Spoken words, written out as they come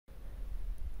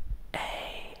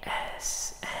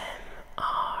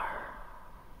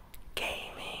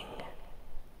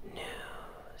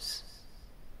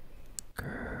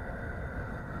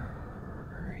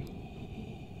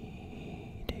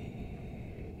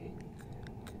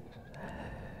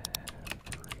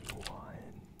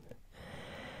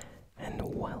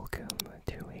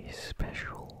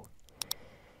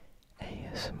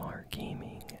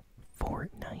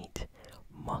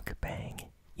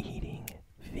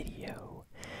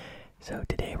So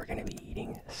today we're going to be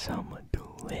eating some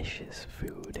delicious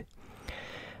food.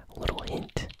 A little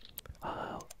hint,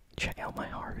 check out my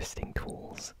harvesting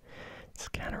tools. It's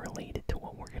kind of related to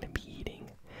what we're going to be eating.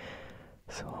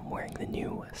 So I'm wearing the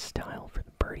new style for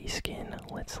the birdie skin.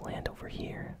 Let's land over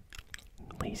here.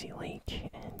 Lazy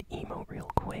Lake and emote real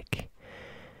quick.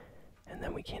 And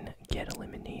then we can get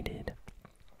eliminated.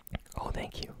 Oh,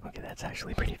 thank you. Okay, that's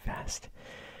actually pretty fast.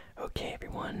 Okay,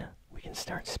 everyone, we can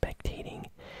start spectating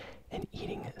and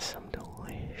eating some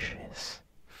delicious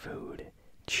food.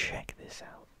 Check this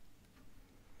out.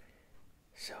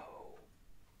 So,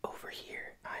 over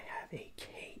here, I have a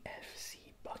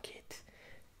KFC bucket.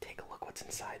 Take a look what's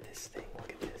inside this thing.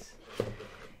 Look at this.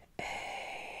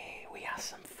 Hey, we got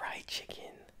some fried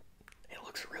chicken. It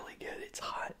looks really good. It's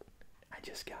hot. I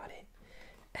just got it.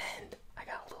 And I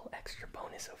got a little extra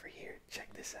bonus over here.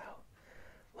 Check this out.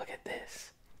 Look at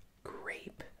this.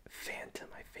 Grape Fanta,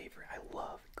 my favorite. I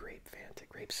love Grape Fanta.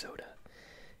 Grape soda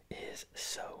is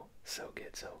so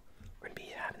good. So we're gonna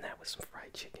be having that with some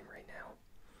fried chicken right now.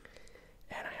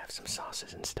 And I have some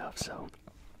sauces and stuff, so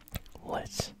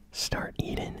let's start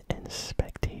eating and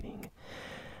spectating.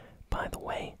 By the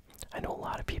way, I know a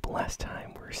lot of people last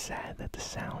time were sad that the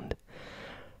sound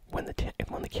when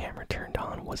the camera turned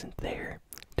on wasn't there.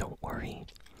 Don't worry,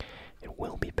 it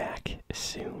will be back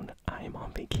soon. I am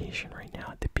on vacation right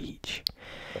now at the beach,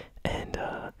 and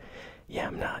yeah,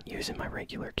 I'm not using my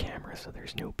regular camera, so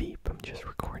there's no beep. I'm just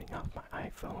recording off my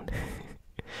iPhone.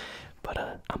 But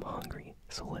I'm hungry,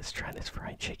 so let's try this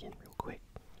fried chicken real quick.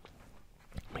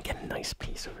 I'm gonna get a nice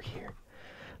piece over here.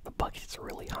 The bucket's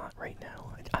really hot right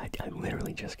now. I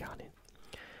literally just got it.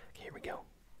 Okay, here we go.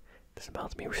 This is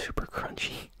about to be super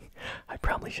crunchy. I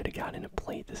probably should have gotten a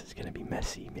plate. This is gonna be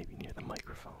messy, maybe near the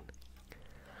microphone.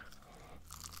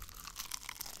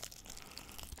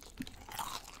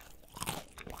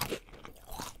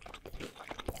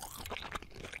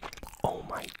 Oh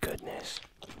my goodness.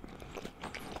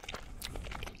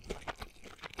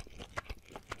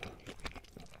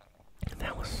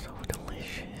 That was so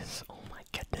delicious. Oh my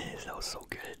goodness, that was so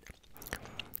good.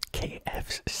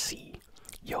 KFC.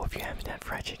 Yo, if you haven't had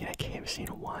fried chicken at KFC in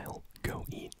a while, go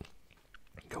eat.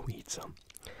 Go eat some.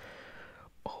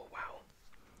 Oh wow.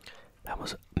 That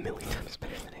was a million times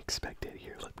better than expected.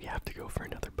 Here, look, we have to go for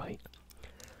another bite.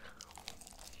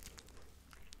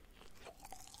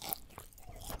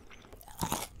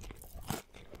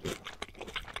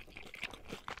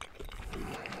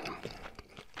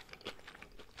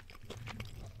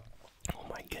 Oh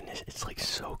my goodness, it's like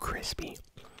so crispy.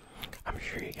 I'm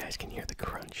sure you guys can hear the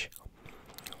crunch.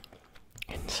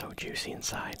 And so juicy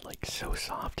inside, like so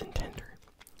soft and tender.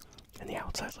 And the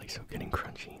outside's like so good and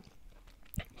crunchy.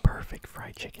 Perfect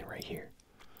fried chicken right here.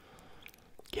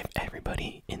 Give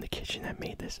everybody in the kitchen that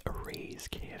made this a raise,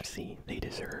 KFC. They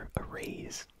deserve a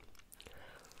raise.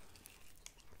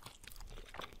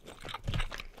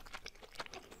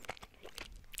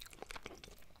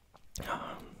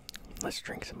 Let's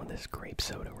drink some of this grape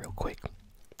soda real quick.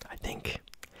 I think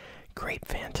Grape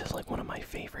Fanta is like one of my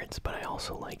favorites, but I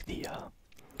also like the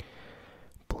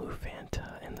blue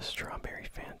Fanta and the strawberry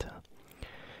Fanta.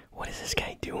 What is this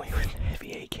guy doing with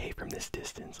heavy AK from this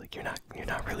distance? Like you're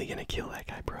not really gonna kill that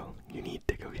guy, bro. You need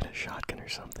to go get a shotgun or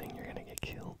something. You're gonna get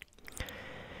killed.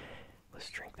 Let's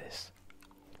drink this.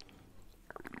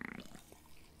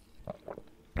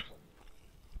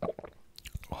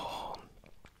 Oh,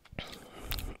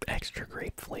 extra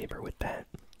grape flavor with that.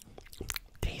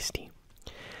 Tasty.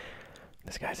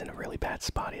 This guy's in a really bad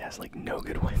spot. He has like no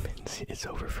good weapons. It's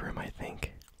over for him, I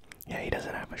think. Yeah, he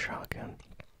doesn't have a shotgun.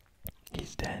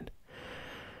 He's dead.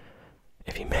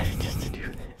 If he manages to do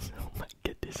this, oh my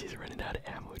goodness, he's running out of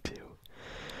ammo too.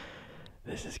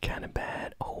 This is kind of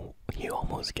bad. Oh, he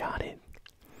almost got it.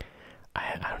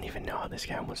 I don't even know how this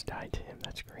guy almost died to him.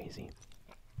 That's crazy.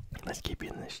 Let's keep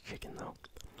eating this chicken though.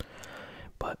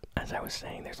 But as I was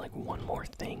saying, there's like one more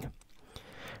thing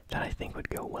that I think would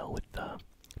go well with the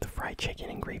fried chicken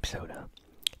and grape soda,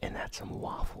 and that's some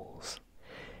waffles.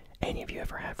 Any of you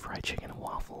ever had fried chicken and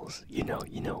waffles? You know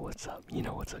what's up. You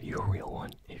know what's up. You're a real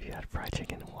one if you had fried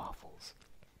chicken and waffles.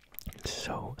 It's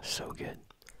so good.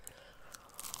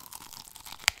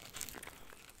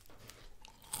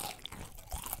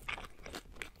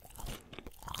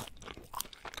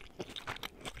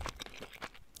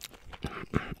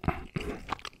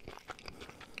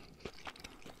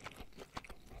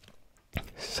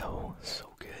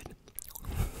 So good.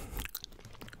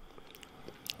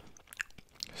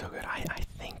 So good.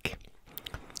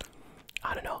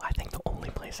 I don't know, I think the only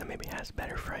place that maybe has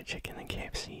better fried chicken than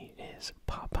KFC is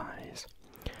Popeyes.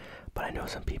 But I know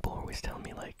some people always tell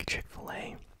me like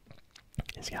Chick-fil-A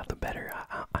He's got the better.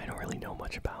 I don't really know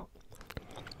much about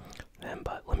them,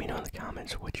 but let me know in the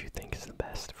comments what you think is the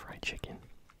best fried chicken.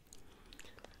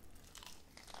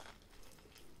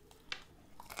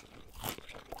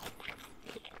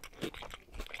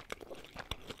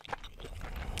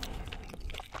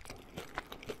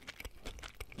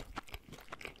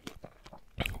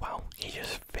 Wow, he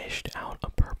just fished out a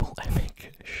purple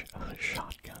epic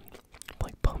shotgun.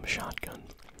 Like pump shotgun.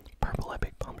 Purple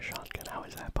epic pump shotgun. How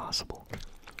is that possible?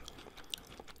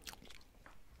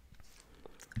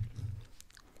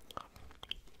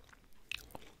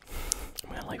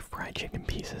 I'm gonna like fried chicken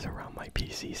pieces around my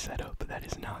PC setup, but that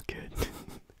is not good.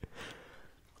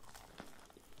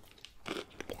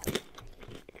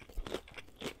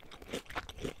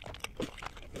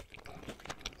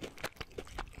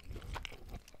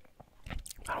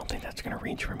 I don't think that's gonna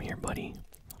reach from here, buddy.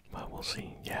 But we'll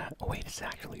see. Yeah. Oh wait, it's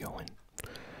actually going.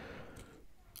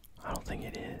 I don't think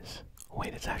it is. Oh,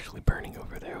 wait, it's actually burning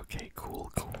over there. Okay,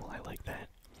 cool, cool. I like that.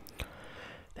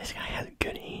 This guy has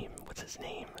good aim. What's his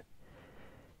name?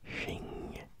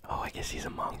 Shing. Oh, I guess he's a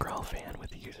Mongrel fan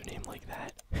with a username like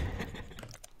that.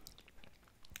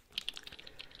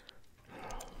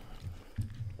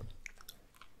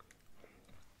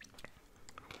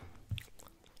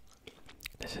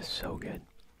 This is so good.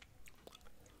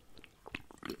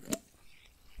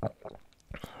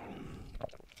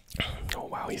 Oh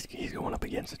wow, he's going up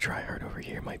against a tryhard over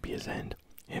here. Might be his end.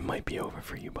 It might be over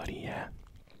for you, buddy, yeah.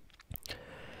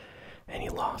 And he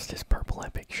lost his purple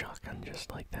epic shotgun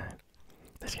just like that.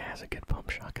 This guy has a good pump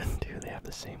shotgun too. They have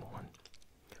the same one.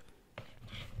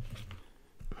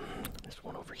 This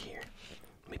one over here.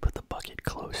 Let me put the bucket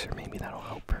closer. Maybe that'll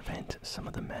help prevent some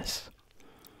of the mess.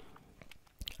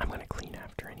 I'm gonna clean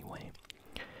after anyway.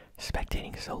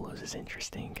 Spectating solos is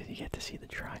interesting because you get to see the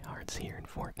tryhards here in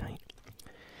Fortnite.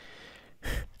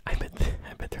 I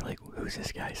bet they're like, who's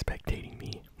this guy spectating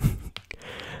me?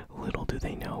 Little do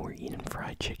they know we're eating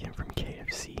fried chicken from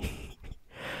KFC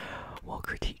while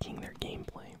critiquing their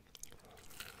gameplay.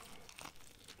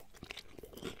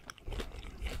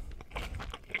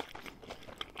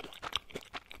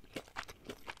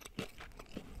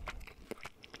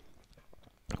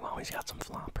 Wow, he's got some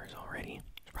floppers already.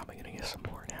 He's probably gonna get some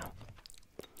more now.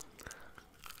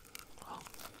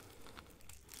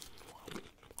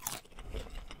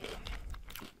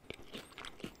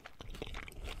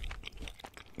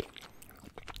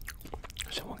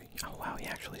 Oh wow, he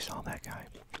actually saw that guy.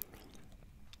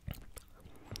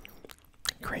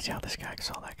 Crazy how this guy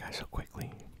saw that guy so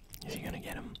quickly. Is he gonna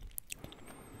get him?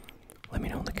 Let me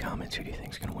know in the comments who do you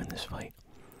think is gonna win this fight.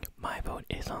 My vote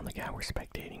is on the guy we're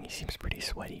spectating. He seems pretty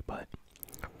sweaty, but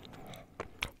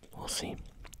we'll see.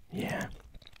 Yeah.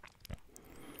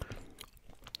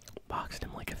 Boxed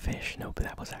him like a fish. Nope,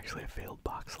 that was actually a failed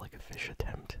box like a fish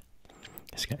attempt.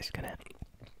 This guy's gonna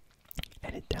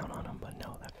edit down on him, but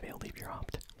no, that failed. Leave your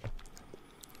opt.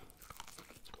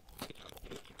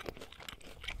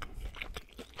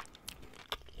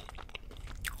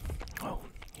 Oh,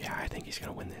 yeah, I think he's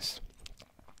gonna win this.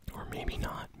 Or maybe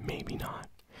not. Maybe not.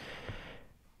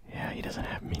 Yeah, he doesn't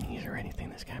have minis or anything.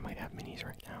 This guy might have minis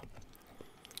right now.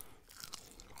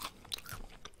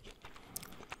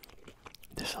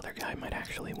 This other guy might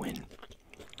actually win.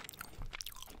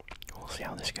 We'll see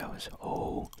how this goes.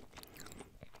 Oh.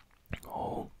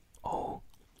 Oh. Oh.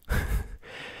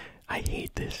 I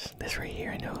hate this. This right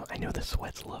here. I know the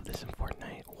sweats love this in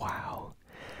Fortnite. Wow.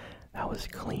 That was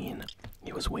clean.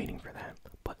 He was waiting for that.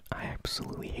 But I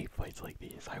absolutely hate fights like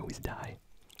these. I always die.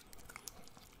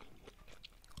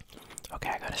 Okay,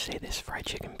 I gotta say this fried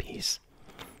chicken piece,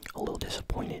 a little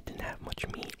disappointed, didn't have much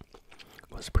meat.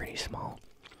 It was pretty small.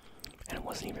 And it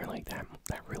wasn't even like that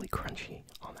really crunchy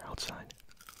on the outside.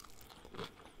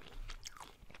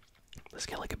 Let's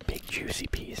get like a big juicy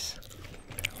piece.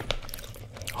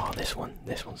 Oh, this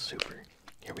one's super.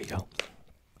 Here we go.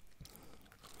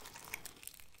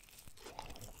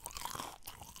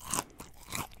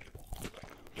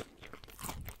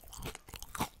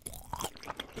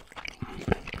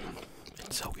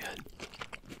 It's so good.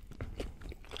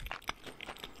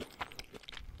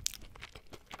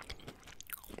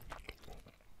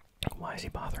 Why is he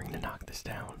bothering to knock this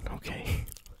down? Okay.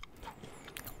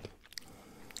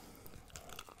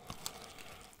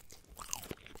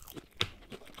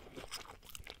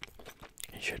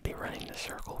 It should be running the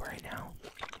circle right now.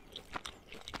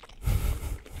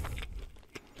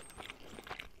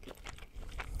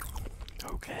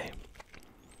 Okay.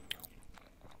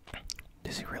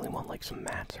 Does he really want like some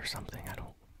mats or something? I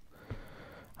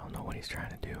don't know what he's trying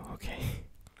to do. Okay.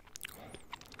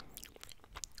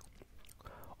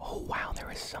 Oh wow, there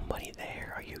was somebody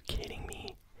there. Are you kidding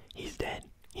me? He's dead.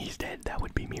 He's dead. That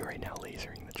would be me right now,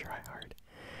 lasering the Tryhard.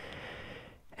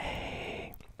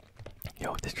 Hey.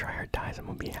 Yo, if this Tryhard dies, I'm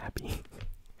gonna be happy.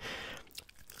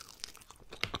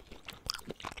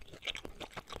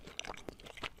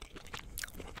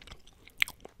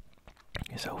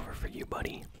 It's over for you,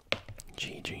 buddy.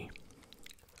 GG.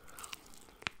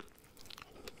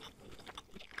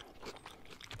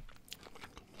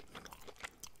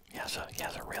 He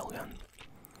has a railgun.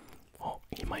 Oh,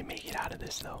 he might make it out of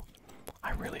this, though.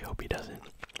 I really hope he doesn't.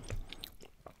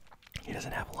 He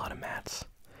doesn't have a lot of mats.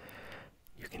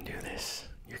 You can do this.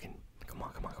 You can... Come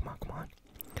on, come on, come on, come on.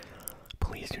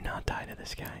 Please do not die to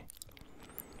this guy.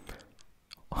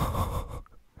 Oh,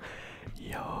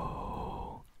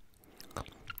 yo.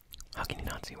 How can you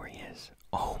not see where he is?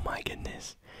 Oh my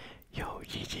goodness. Yo,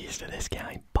 GG's to this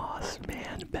guy.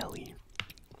 Bossman belly.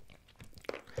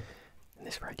 And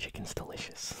this fried chicken's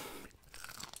delicious.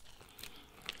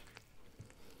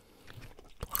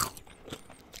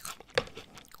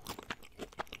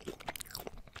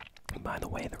 By the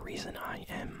way, the reason I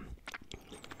am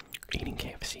eating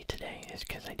KFC today is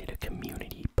because I did a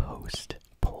community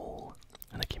poll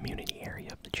in the community area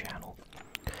of the channel.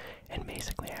 And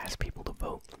basically I asked people to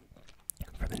vote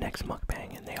for the next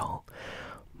mukbang, and they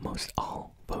most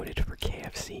all voted for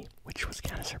KFC, which was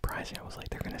kind of surprising. I was like,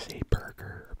 they're gonna say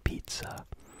burger or pizza.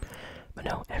 But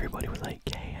no, everybody was like,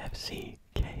 KFC,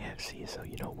 KFC. So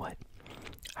you know what?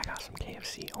 I got some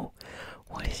KFC. Oh,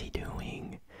 what is he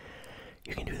doing?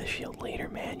 You can do the shield later,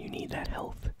 man. You need that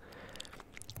health.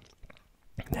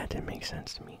 That didn't make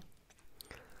sense to me.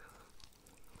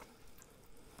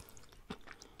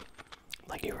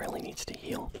 Like, he really needs to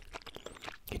heal.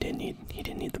 He didn't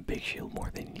need the big shield more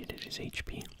than he needed his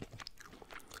HP.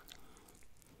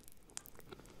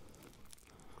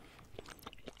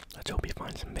 Let's hope he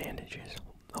finds some bandages.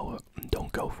 Oh,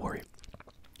 don't go for it.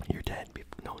 You're dead.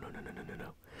 No, no, no, no, no, no,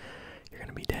 no. You're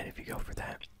gonna be dead if you go for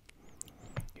that.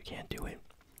 You can't do it.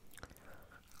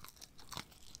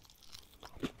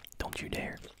 Don't you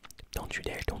dare. Don't you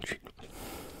dare. Don't you.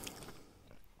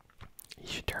 You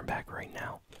should turn back right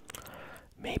now.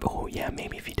 Maybe. Oh, yeah,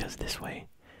 maybe if he does this way.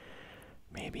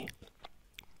 Maybe.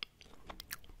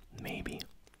 Maybe.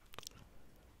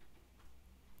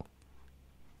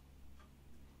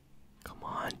 Come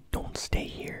on. Don't stay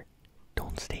here.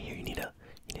 Don't stay here. You need to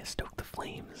stoke the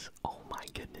flames. Oh my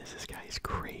goodness. This guy is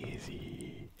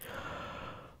crazy.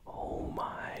 Oh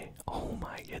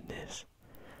my goodness.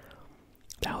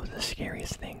 That was the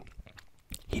scariest thing.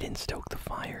 He didn't stoke the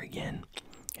fire again,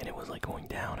 and it was like going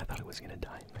down. I thought it was gonna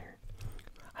die in there.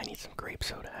 I need some grape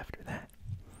soda after that.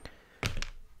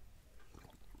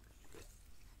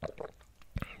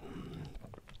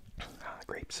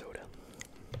 Grape soda.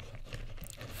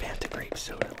 Fanta grape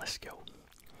soda, let's go.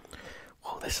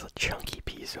 Oh, this is a chunky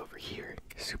piece over here.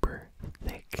 Super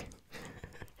thick.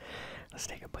 Let's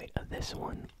take a bite of this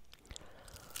one.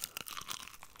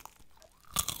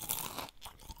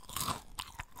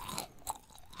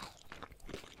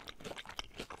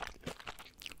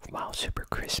 Wow, super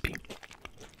crispy.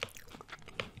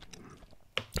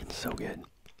 It's so good.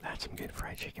 That's some good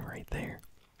fried chicken right there.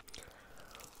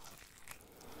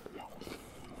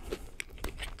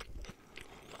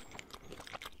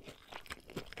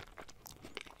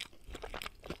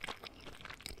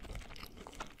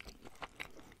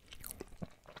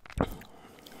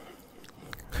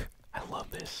 I love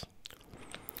this.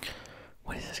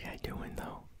 What is this guy doing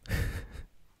though?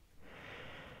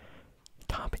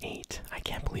 Top 8. I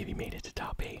can't believe he made it to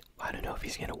top 8. I don't know if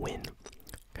he's gonna win,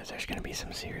 because there's gonna be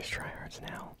some serious tryhards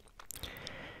now.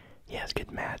 He has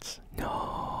good mats.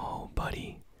 No,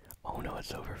 buddy. Oh no,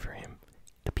 it's over for him.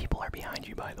 The people are behind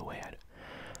you, by the way.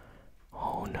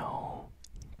 Oh no.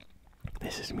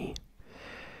 This is me.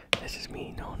 This is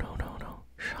me. No, no, no, no.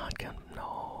 Shotgun.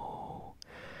 No.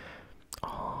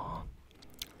 Oh.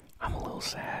 I'm a little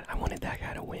sad. I wanted that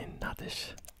guy to win, not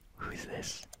this. Who's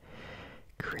this?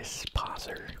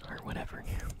 Crispozer or whatever.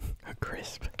 A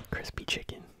crispy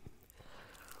chicken.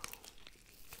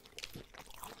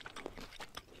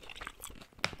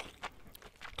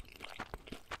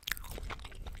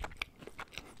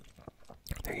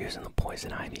 They're using the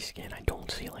poison ivy skin. I don't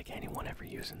see like anyone ever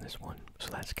using this one, so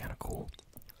that's kind of cool.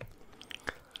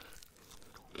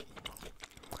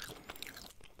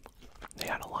 They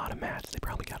got a lot of mats. They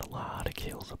probably got a lot of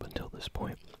kills up until this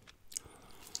point.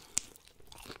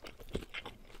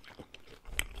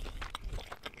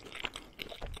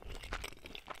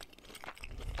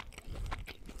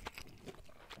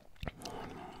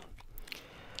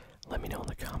 Let me know in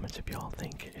the comments if y'all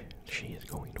think she is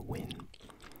going to win.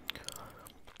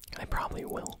 I probably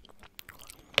will.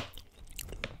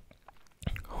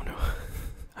 Oh no.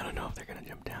 I don't know if they're gonna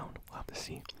jump down. We'll have to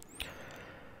see.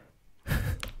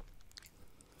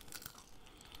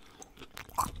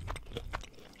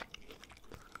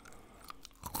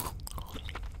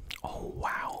 Oh,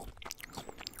 wow.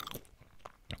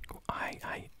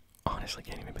 I honestly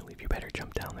can't even believe you better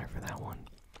jump down there for that one.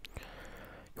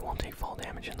 You won't take fall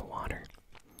damage in the water.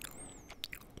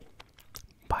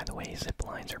 By the way, zip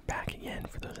lines are back again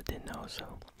for those that didn't know,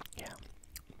 so yeah.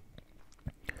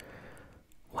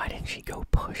 Why didn't she go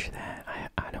push that?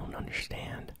 I don't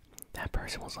understand. That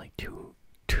person was like 2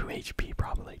 HP,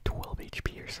 probably like 12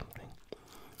 HP or something.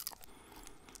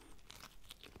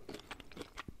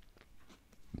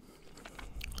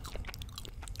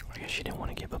 I guess she didn't want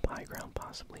to give up high ground,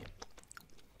 possibly.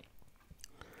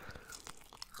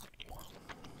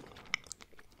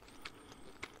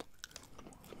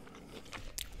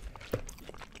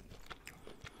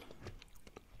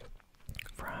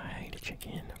 Fried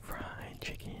chicken,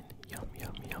 yum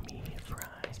yum yummy,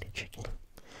 fried chicken.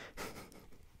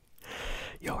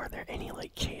 Yo, are there any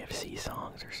like KFC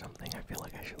songs or something? I feel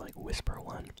like I should like whisper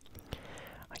one.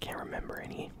 I can't remember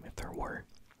any, if there were.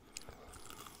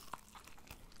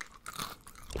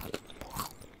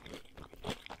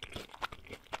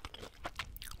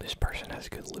 This person has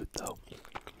good loot though.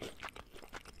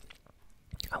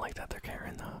 I like that they're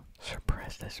carrying the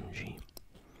suppressed SMG.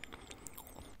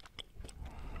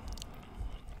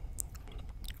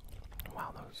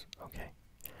 Wow, those, okay.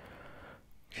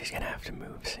 She's gonna have to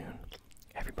move soon.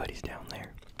 Everybody's down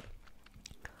there.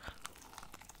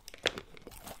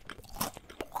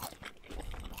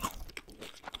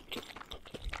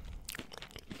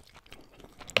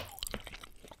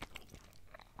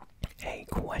 Hey,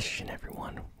 question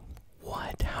everyone.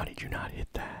 What? How did you not hit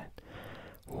that?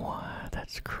 What?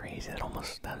 That's crazy. That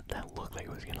almost, that looked like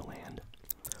it was gonna land.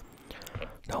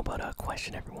 No, but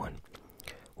question everyone.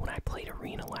 When I played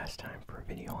Arena last time for a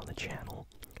video on the channel,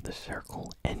 the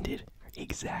circle ended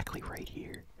exactly right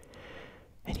here.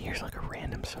 And here's like a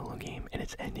random solo game, and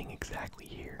it's ending exactly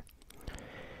here.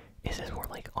 Is this where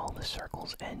like all the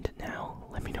circles end now?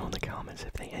 Let me know in the comments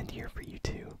if they end here for you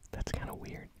too. That's kind of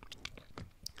weird.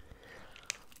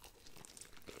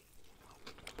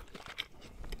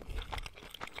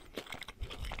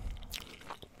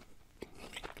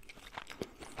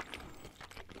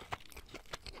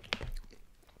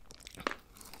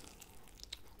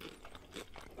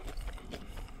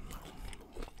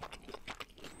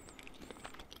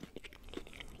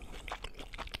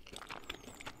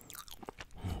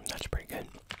 That's pretty good.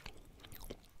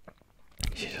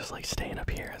 She's just like staying up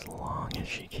here as long as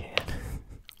she can.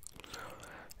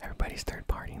 Everybody's third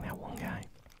partying that one guy.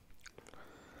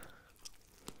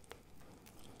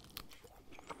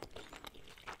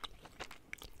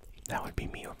 That would be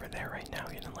me over there right now,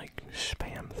 getting like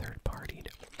spam third partied.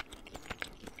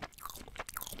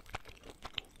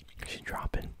 She's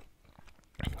dropping.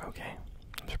 Okay.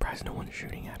 I'm surprised no one's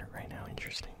shooting at her right now.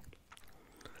 Interesting.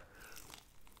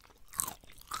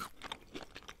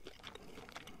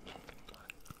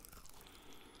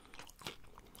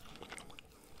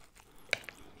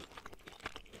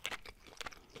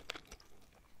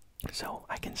 So,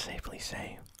 I can safely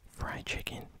say fried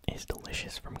chicken is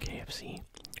delicious from KFC,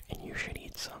 and you should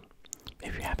eat some.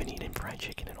 If you haven't eaten fried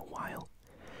chicken in a while,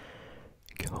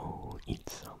 go eat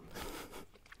some.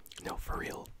 No, for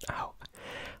real. Ow.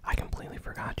 I completely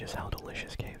forgot just how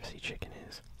delicious KFC chicken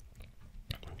is.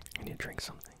 I need to drink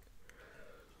something.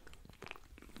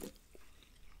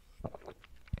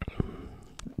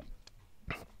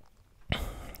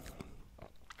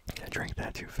 I drank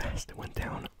that too fast. It went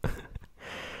down.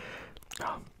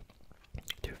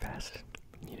 Too fast.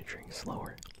 Need to drink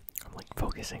slower. I'm like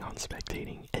focusing on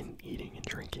spectating and eating and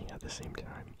drinking at the same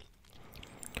time.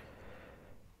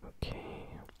 Okay.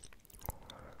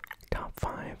 Top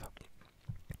 5.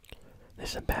 This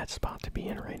is a bad spot to be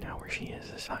in right now where she is,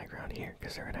 this high ground here,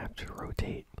 because they're gonna have to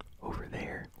rotate over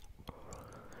there.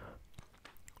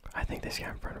 I think this guy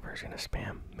in front of her is gonna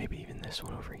spam. Maybe even this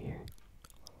one over here.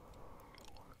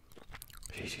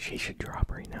 She should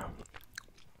drop right now.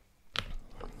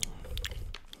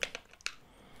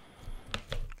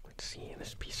 Let's see,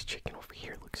 this piece of chicken over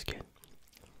here looks good.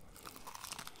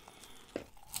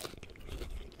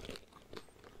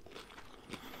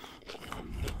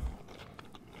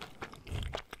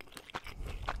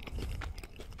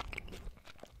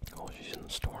 Oh, she's in the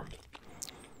storm.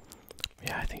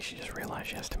 Yeah, I think she just realized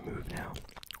she has to move now.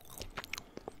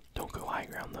 Don't go high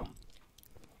ground though.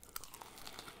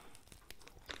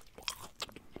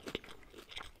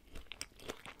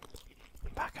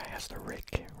 That guy has the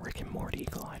Rick and Morty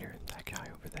glider. That guy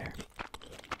over there.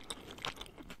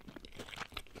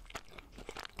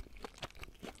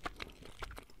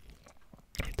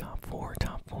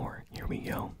 we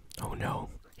go. Oh no,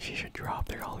 she should drop.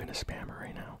 They're all gonna spam her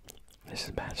right now. This is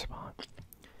a bad spot.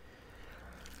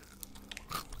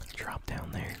 Drop down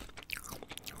there.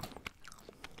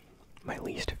 My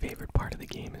least favorite part of the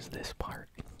game is this part.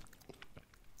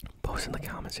 Post in the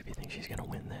comments if you think she's gonna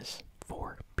win this.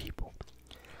 4 people.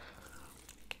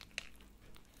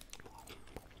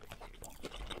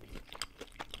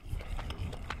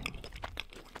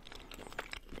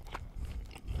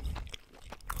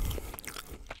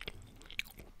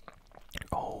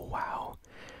 Oh wow.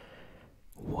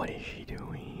 What is she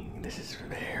doing? This is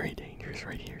very dangerous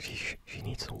right here. She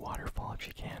needs the waterfall if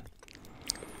she can.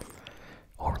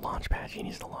 Or launch pad. She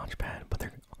needs the launch pad, but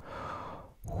they're...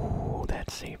 Ooh, that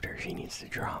saved her. She needs to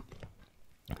drop.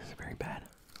 This is very bad.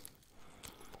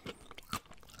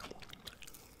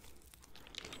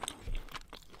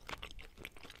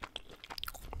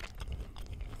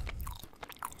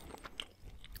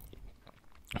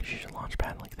 She should launch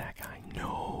pad like that guy.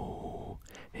 No.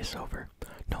 It's over.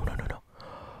 No, no, no, no.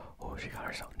 Oh, she got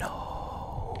herself.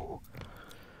 No.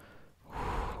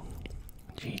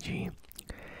 GG.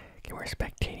 Okay, we're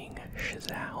spectating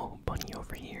Shazao Bunny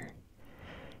over here.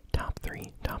 Top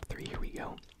 3, here we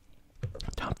go.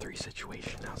 Top 3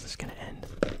 situation. How's this gonna end?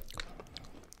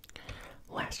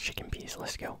 Last chicken piece,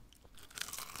 let's go.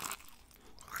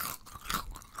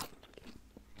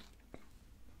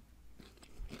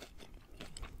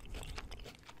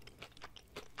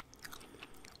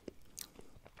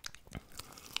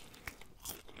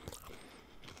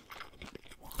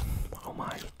 Oh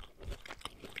my.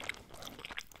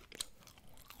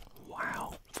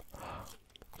 Wow.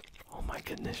 Oh my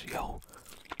goodness, yo.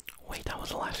 Wait, that was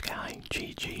the last guy.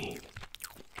 GG.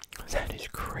 That is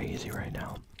crazy right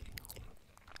now.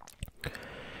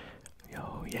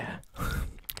 Yo, yeah.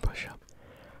 Push up.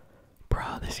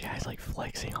 Bro, this guy's like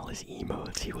flexing all his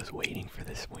emotes. He was waiting for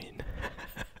this win.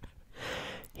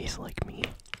 He's like me.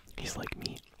 He's like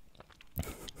me.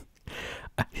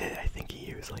 I think he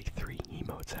used like 3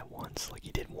 emotes at once. Like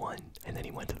he did one, and then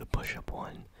he went to the push-up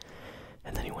one,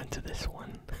 and then he went to this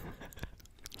one.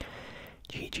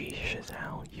 GG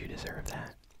Shazao, you deserve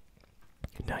that.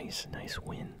 Nice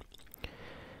win.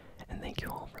 And thank you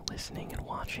all for listening and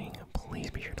watching.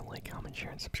 Please be sure to like, comment,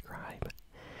 share, and subscribe.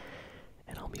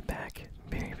 And I'll be back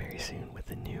very, very soon with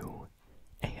a new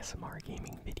ASMR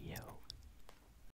gaming video.